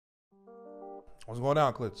What's going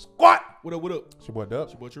on, Clutch? Squat! What up, what up? It's your boy Dub.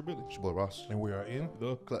 It's your boy True Billy. It's your boy Ross. And we are in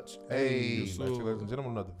The Clutch. Hey, Hey. ladies and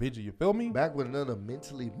gentlemen, another video. You feel me? Back with another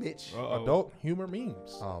Mentally Mitch. Adult humor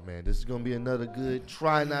memes. Oh, man. This is going to be another good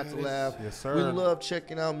Try Not to Laugh. Yes, sir. We love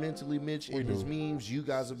checking out Mentally Mitch and his do. memes. You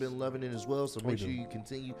guys have been loving it as well. So make sure you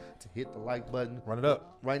continue to hit the like button. Run it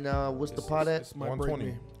up. Right now, what's the pot at? It's my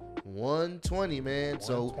 120. 120, man.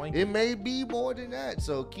 So 120. it may be more than that.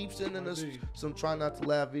 So keep sending us Indeed. some Try Not to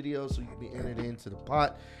Laugh videos so you can be entered into the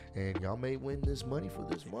pot. And y'all may win this money for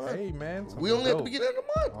this month. Hey, man. We only at the dope. beginning of the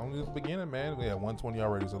month. Only at the beginning, man. We have 120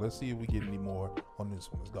 already, so let's see if we get any more on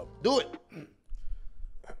this one. Let's go. Do it.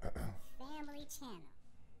 Family channel.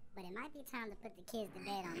 But it might be time to put the kids to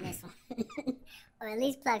bed on this one. Or at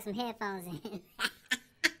least plug some headphones in.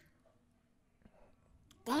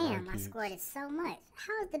 Damn, I kids. squirted so much.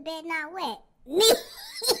 How is the bed not wet? Me!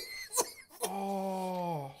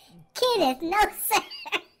 Oh. Kenneth, no sir.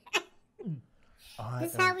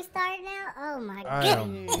 This how am, we start now? Oh my I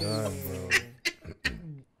am goodness. done, bro.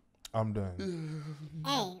 I'm done.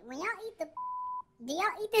 Hey, when y'all eat the... Do y'all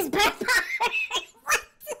eat this bird pie?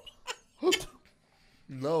 What?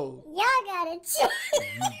 No. Y'all gotta chill.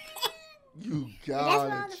 You That's where all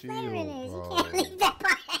gotta the chill, flavoring is. You bro. can't leave that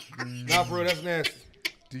part. Nah, bro, that's nasty.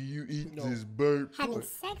 Do you eat No. this bird Having part?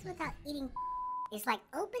 sex without eating is like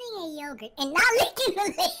opening a yogurt and not licking the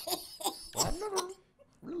lid. I've never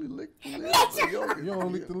really licked the lid That's of the yogurt. You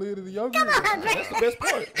don't lick the lid of the yogurt? Come on, bro. That's the best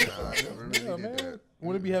part. Nah, I never really Yeah, did man. that.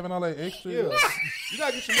 Wouldn't it be having all that extra? Yeah. You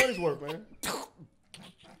gotta get your money's worth, man.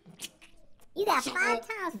 You got 5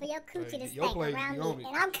 times for your coochie to Hey, stay your plate, around you me, own it.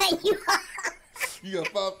 and I'm cutting you off. You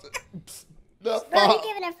got not Bro, you five,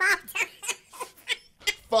 giving her 5 times.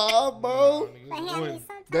 bro. But honey,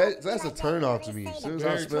 sometimes That's you a like turn off that to me. say As the soon as I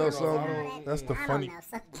Very smell turn off. something, That's the I funny don't know,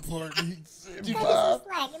 so- part. you Cut you five. some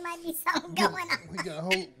slack. It might be something going on. We got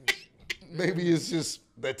hope. Maybe it's just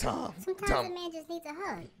that time. Sometimes a man just needs a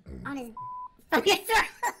hug on his from your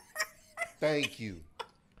throat. Thank you.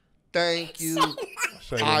 Thank you.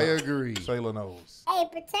 Shayla, I agree. Shayla knows. Hey,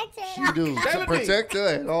 protect her She at all do. costs. Tell me. Protect her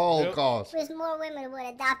at all Yep. costs. Wish more women would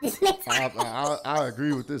adopt this mentality. I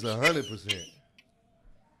agree with this 100%.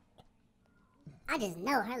 I just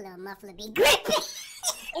know her little muffler be gripping.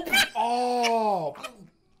 Oh,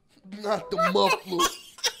 not the muffler.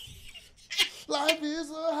 Life is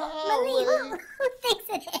a Malie, highway who thinks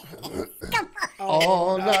it is? Come on.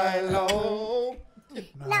 all night long.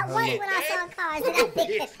 Not once when I saw cars that I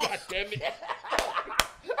picked it. God damn it.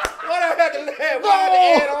 What I had to laugh? What I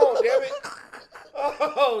had to add on, damn it?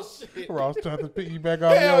 Oh, shit. Ross tried to piggyback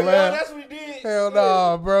off Hell your yeah, laugh. that's what he did. Hell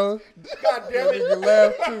nah, bro. God damn You it.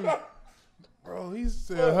 laugh too. Bro, he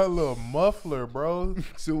said her little muffler, bro.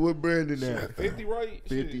 So what Brandon at? 50, right?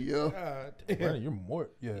 50, Shit. yeah. God damn. Man, you're more.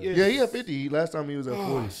 Yeah. Yeah. Yeah, he had 50. Last time he was at 40.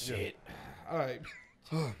 Oh, shit. All right.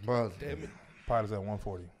 Bro. Damn it. Pot is at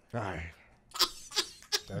 140. All right.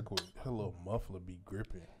 That could, her little muffler be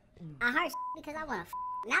gripping. I heard because I want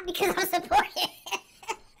to, not because I'm supporting.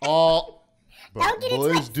 Oh, bro, Don't get it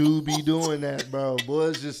boys twisted. do be doing that, bro.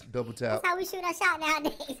 Boys just double tap. That's how we shoot our shot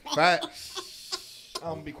nowadays, man. Facts. I'm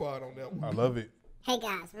going to be quiet on that one. I love it. Hey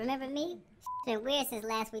guys, remember me? It's been weird since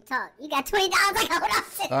last we talked. You got $20 like hold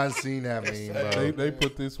on to. I've seen that meme, bro. They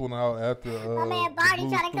put this one out after. My man Barney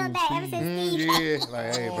the trying to come Blue back ever Food since season. Steve. Yeah,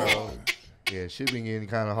 like, hey, bro. Yeah, shit been getting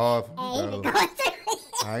kind of hard, Hey, he been bro. going through it.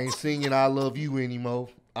 I ain't singing I love you anymore.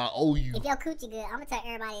 I owe you. If your coochie good, I'm gonna tell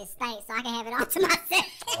everybody it stinks so I can have it all to myself.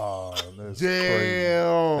 Oh, that's crazy.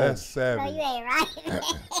 Damn. That's Bro, savage. you ain't right.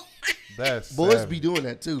 That's Boys savage. be doing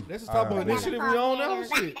that too. That's the type of initiative we on now.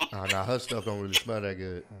 Shit. Oh, nah, her stuff don't really smell that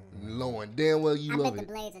good. Knowing damn well you I love bet it.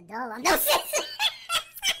 the blades are dull on those shits.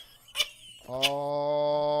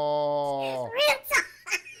 Oh. Real talk.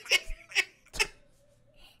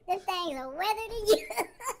 Them things are weather to you.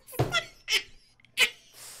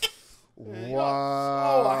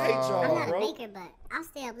 Wow. Oh, I hate y'all. I'm not bro. a baker, but I'll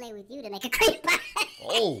stay up late with you to make a cream pie.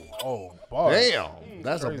 Oh. Oh, boy. Damn.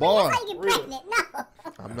 That's a crazy. bar. That's how you get Real. pregnant. No.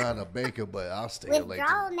 I'm not a baker, but I'll stay late.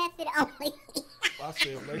 Withdrawal method only. I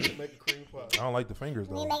said, make a cream pie. I don't like the fingers,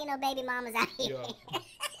 We ain't though. making no baby mamas out here. Yeah.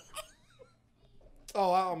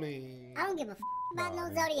 Oh, I mean, I don't give a about no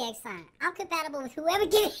zodiac sign. I'm compatible with whoever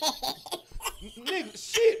gives it. nigga,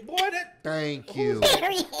 shit, boy, that Thank you.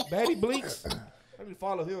 Period. Batty Blinks. I need to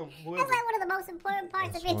follow him. Whoever. That's like one of the most important parts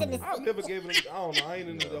of That's funny. intimacy. I've never given it. I don't know. I ain't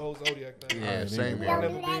into the whole zodiac thing. Yeah, same You here. don't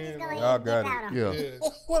Never do that, just been, go ahead Y'all and got dip it. out on Yeah. Yeah.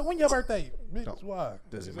 What? When your birthday? Bitch, why?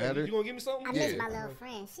 Does it Man, matter? you gonna give me something? I miss Yeah. my little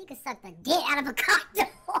friend. She could suck the dick out of a car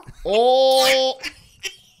door. Oh.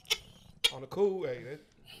 On the cool, hey,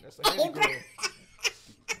 that's a heavy girl.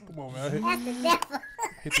 Come on, man. That's the devil.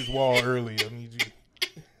 Hit this wall early. I need you.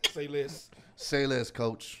 Say less. Say less,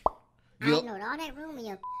 coach. I ignored all that room in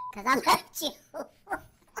your because I loved you.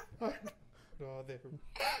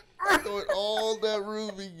 I thought all that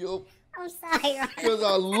room in your I'm sorry, Ron. because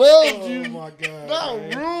I loved you. Oh my God. Not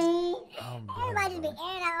man. rude. Everybody just be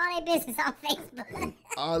airing out all their business on Facebook.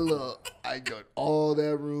 I got all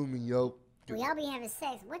that room in your. When y'all be having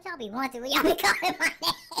sex, what y'all be wanting when y'all be calling my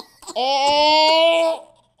name? Oh.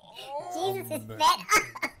 Jesus is fed up.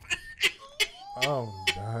 I'm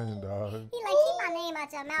dying, dog. He like, keep my name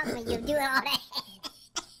out your mouth when you do all that.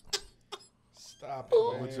 Stop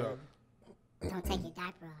it, man. What's up? Don't take your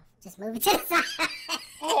diaper off. Just move it to the side.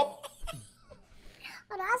 Oh.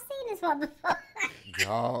 Hold on, I've seen this one before.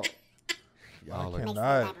 Y'all I are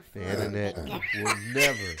cannot. the internet will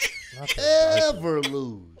never, Not that ever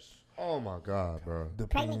lose. Oh my God, bro.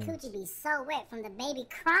 Pregnant Depends. coochie be so wet from the baby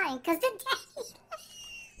crying because the daddy.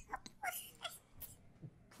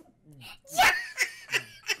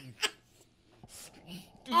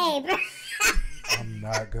 Hey, bro. I'm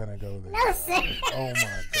not gonna go there. No, sir. Oh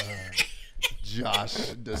my God. Josh,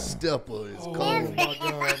 the stepper is Oh cold. my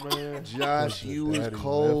God, man. Josh, you was Daddy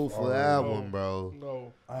cold left for that already. one, bro.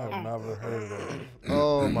 No. I have never heard of that.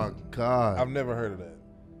 Oh my God. I've never heard of that.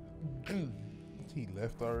 He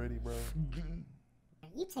left already, bro.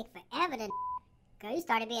 You take forever to. Girl, you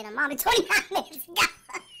started being a mom 29 minutes ago.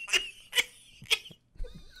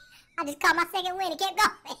 I just caught my second win and kept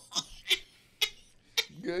going.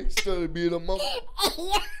 Yeah, you started being a mama.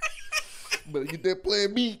 Yeah. Better get that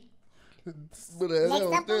plan B. Better have that Next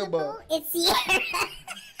on up on the standby. pool, it's Sierra.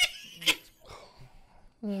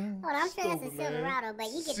 Hold on, I'm sure that's a Stupid, man. Silverado, but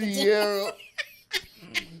you get the gist. Sierra.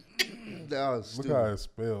 That was Look stupid. how it's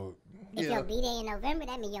spelled. If Yeah. your B-Day in November,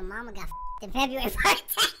 that means your mama got in February 1st.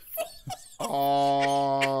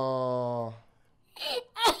 Oh.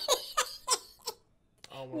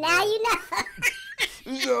 Now you know.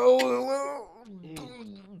 No.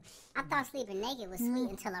 I thought sleeping naked was sweet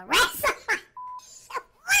until a rat saw my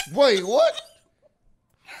Wait, what?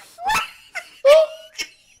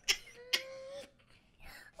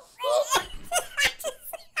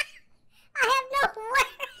 I have no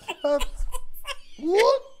words.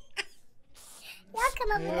 What? Y'all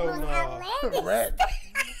come up with the Hell most no. outlandish Rat.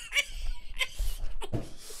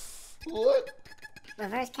 What?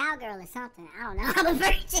 reverse cowgirl or something. I don't know. I'm a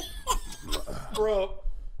virgin. Bro.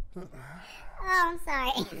 Oh, I'm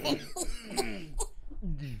sorry.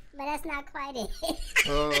 But that's not quite it.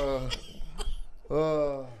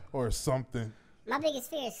 Or something. My biggest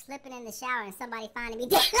fear is slipping in the shower and somebody finding me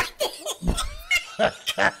dead like this.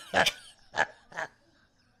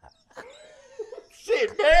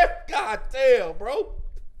 Shit, man. God damn, bro.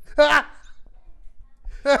 Man.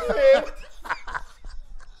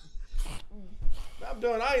 I'm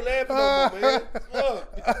done. I ain't laughing no more, man. Fuck.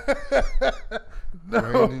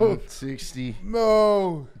 No. 60.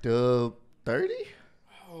 No. Dub 30?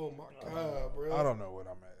 Oh my God, bro. I don't know what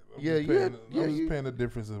I'm at. I'm Yeah, just you paying, had- yeah, I'm just you- paying the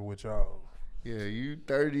differences with y'all. Yeah, you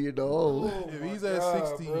 30 and old. Oh If my he's at God,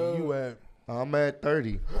 60, bro. you at. I'm at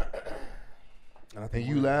 30. And I And think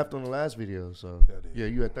you we're laughed on the last video, so. Yeah, I did. Yeah,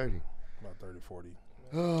 you at 30. about 30, 40.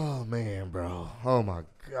 Oh, man, bro. Oh, my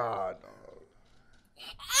God.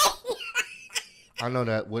 I know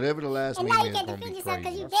that. Whatever the last And now meme you is can't going to defend be yourself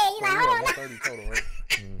because crazy. you dead. You like, hold on. 130 total, right?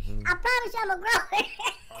 I promise you I'm a grower.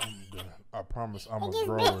 I promise I'm It a gets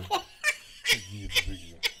grower. bigger. It gets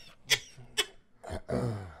bigger.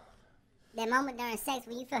 That moment during sex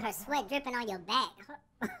when you feel her sweat dripping on your back.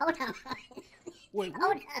 Hold on. Wait,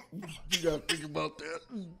 Hold on. you got to think about that.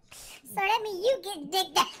 So that means you get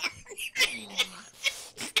dick down.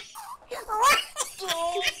 What?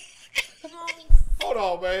 Hold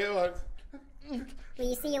on, man. Like, When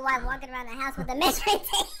you see your wife walking around the house with a measuring tape.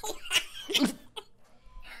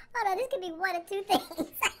 Hold on, this could be one of two things.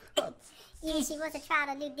 Either she wants to try out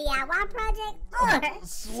a new DIY project, or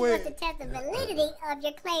she wants to test the validity of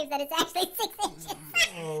your claims that it's actually 6 inches.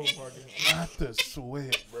 oh my God. Not the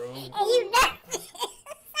sweat, bro. And you know.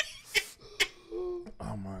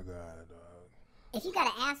 Oh my God, dog. If you got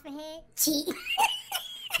an ass for head, cheat.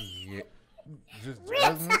 Yeah. Just Real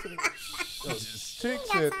Jasmine talk. said- Chick You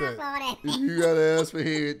said got time for that. all that. If you got to ask for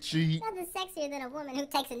head, cheat. Nothing sexier than a woman who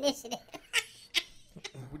takes initiative.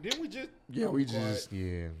 Didn't we just? Yeah, we just,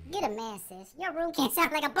 yeah. Get a man, sis. Your room can't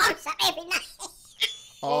sound like a barber shop every night.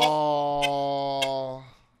 Oh.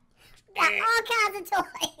 Got all kinds of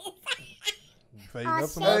toys. Fading Oh, up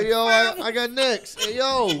some shit. Hey, yo, I got next. Hey,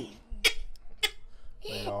 yo.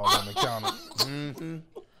 They all on the counter. Mm-hmm.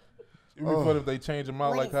 It'd be fun if they change them out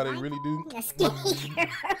What like is how they life? really do. A skinny girl.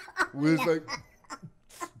 We're just like,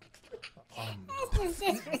 That's just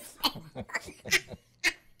disrespectful.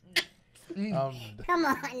 Um, Come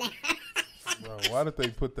on now. Bro, why did they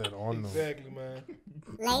put that on them? Exactly, man.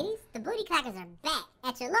 Ladies, the booty clappers are back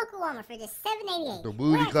at your local Walmart for just $7.88. The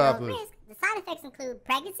booty Wear at your own clappers. risk. The side effects include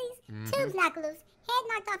pregnancies, tubes knocked loose, head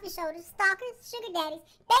knocked off your shoulders, stalkers, sugar daddies,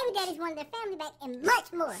 baby daddies wanting their family back, and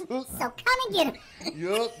much more. So come and get them.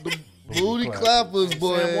 Yup, the booty clappers,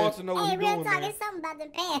 boy. Sam wants to know what Hey, he's real doing, talk, man. it's something about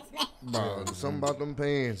them pants, man. Bro, something about them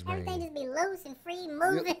pants, Everything man. just be loose and free,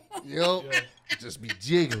 moving. Yup, Yeah. just be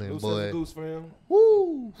jiggling, Loose as a boy. goose, fam.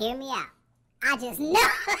 Woo. Hear me out. I just know.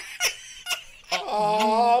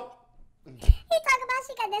 Oh, He talking about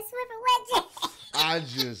she got that Swift and Wet Jet. I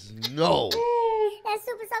just know. That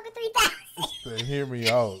Super Soaker 3000. They hear me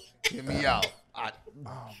out. Get me out.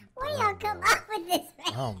 Where y'all come up with this,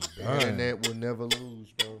 man? I'm The done. internet will never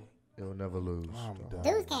lose, bro. It'll never lose. I'm done.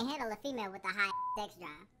 Dudes can't handle a female with a high sex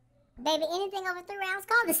drive. Baby, anything over 3 rounds,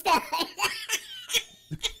 call the stud.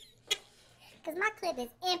 Cause my clip is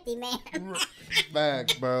empty, man.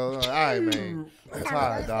 Facts, bro. All right, man. That's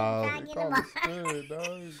hot, dog. Try to get 'em off.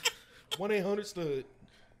 1-800-STUD.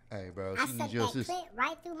 Hey, bro. I She sucked needs your that assist. clip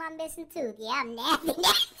right through my missing tooth. Yeah, I'm nasty,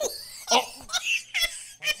 nasty.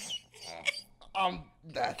 I'm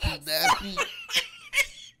nasty.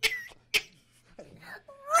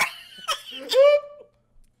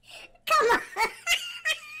 Come on.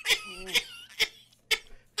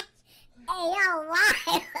 Hey, y'all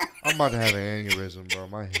wild. I'm about to have an aneurysm, bro.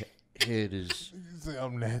 My head is. You say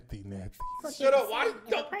I'm nasty, nasty. Shut up. Why you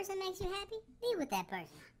If a person makes you happy, be with that person.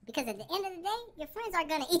 Because at the end of the day, your friends are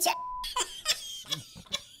gonna eat your.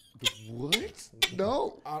 What?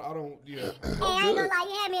 No. I don't, yeah. Hey, I ain't gonna lie,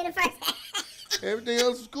 you had me in the first half. Everything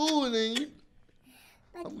else is cool, and then you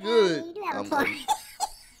But, I'm good. You do have a I'm point.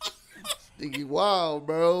 thinking, wow,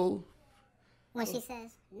 bro. When she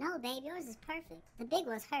says, no, babe, yours is perfect. The big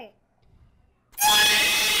one's hurt.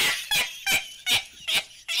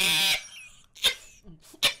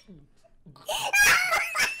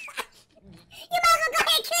 You might as well go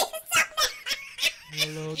ahead and kill yourself now.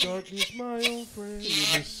 Hello, darkness, my old friend. In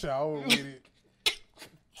the shower with it. I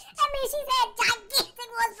mean, she's had gigantic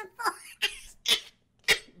ones before.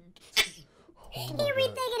 He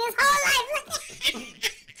rethinking his whole life.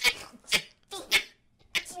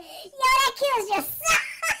 Yo, that kills your son.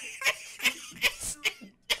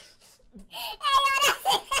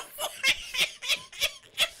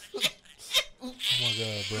 Oh my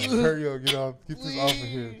god, bro. Hurry up, get this off of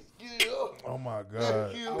here. Oh my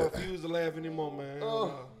god. I refuse to laugh anymore, man.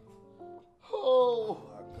 Oh,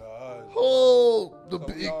 my god. oh, the So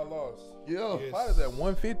big. y'all lost. Yeah. Yes. Why is that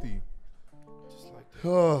 150? Just like that.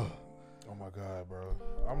 Oh, Oh my god, bro.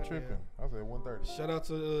 I'm tripping. I said 130. Shout out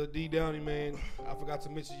to D Downey, man. I forgot to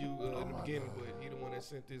mention you in the beginning, but he the one that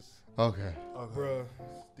sent this, okay. bruh.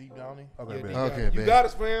 Steve Downey? Yeah, Okay, D man. Okay, Downey. You man. got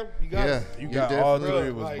us, fam. You got Yeah. us. You You got all definitely- three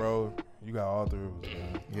of us, Like- bro. You got all three of us,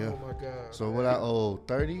 man. Yeah. Oh my God. So what I owe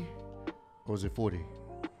 30, or was it 40?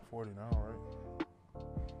 40 now, right?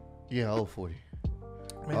 Yeah, I owe 40.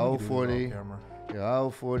 Man, Oh, we can do this 40. off camera. Yeah, I owe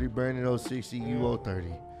 40. Brandon owe 60. You owe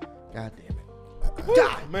 30. God damn it. Woo,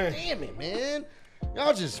 God man. damn it, man.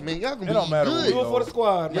 Y'all just, man, y'all gonna It be don't matter good. what Do it for the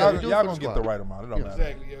squad, Yeah, Y'all, man. do it y'all for the gonna get squad. the right amount. It don't Yeah. matter.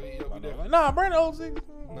 Exactly. Yeah, we definitely. Nah, Brandon owes 60.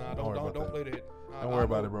 Nah, Don't worry don't about play that. that. Don't worry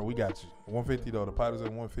about it, bro. We got you. 150 though. The pot is at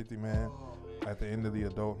 150, man. At the end of the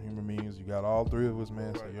adult human beings, you got all three of us,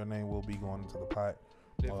 man. So Right. your name will be going into the pot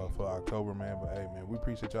Definitely. for October, man. But hey, man, we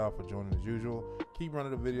appreciate y'all for joining as usual. Keep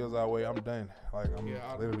running the videos our way. I'm done. Like I'm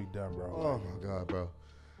literally done, bro. Oh my God, bro.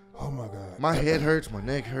 Oh my god. My head hurts. My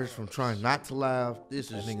neck hurts from trying not to laugh. This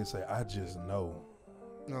That is. nigga say, I just know.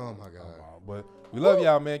 Oh my God. But we love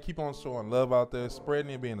y'all, man. Keep on showing love out there,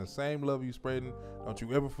 spreading it, being the same love you spreading. Don't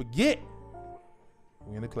you ever forget.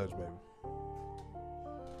 We in the clutch, baby.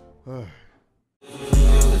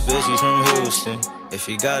 Bitch, she's from Houston. If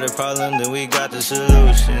you got a problem, then we got the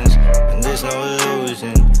solutions. And there's no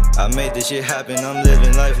illusion. I made this shit happen, I'm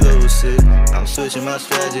living life lucid. I'm switching my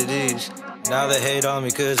strategies. Now they hate on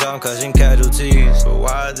me cause I'm causing casualties. But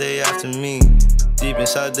why are they after me? Deep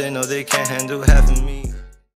inside they know they can't handle half of me.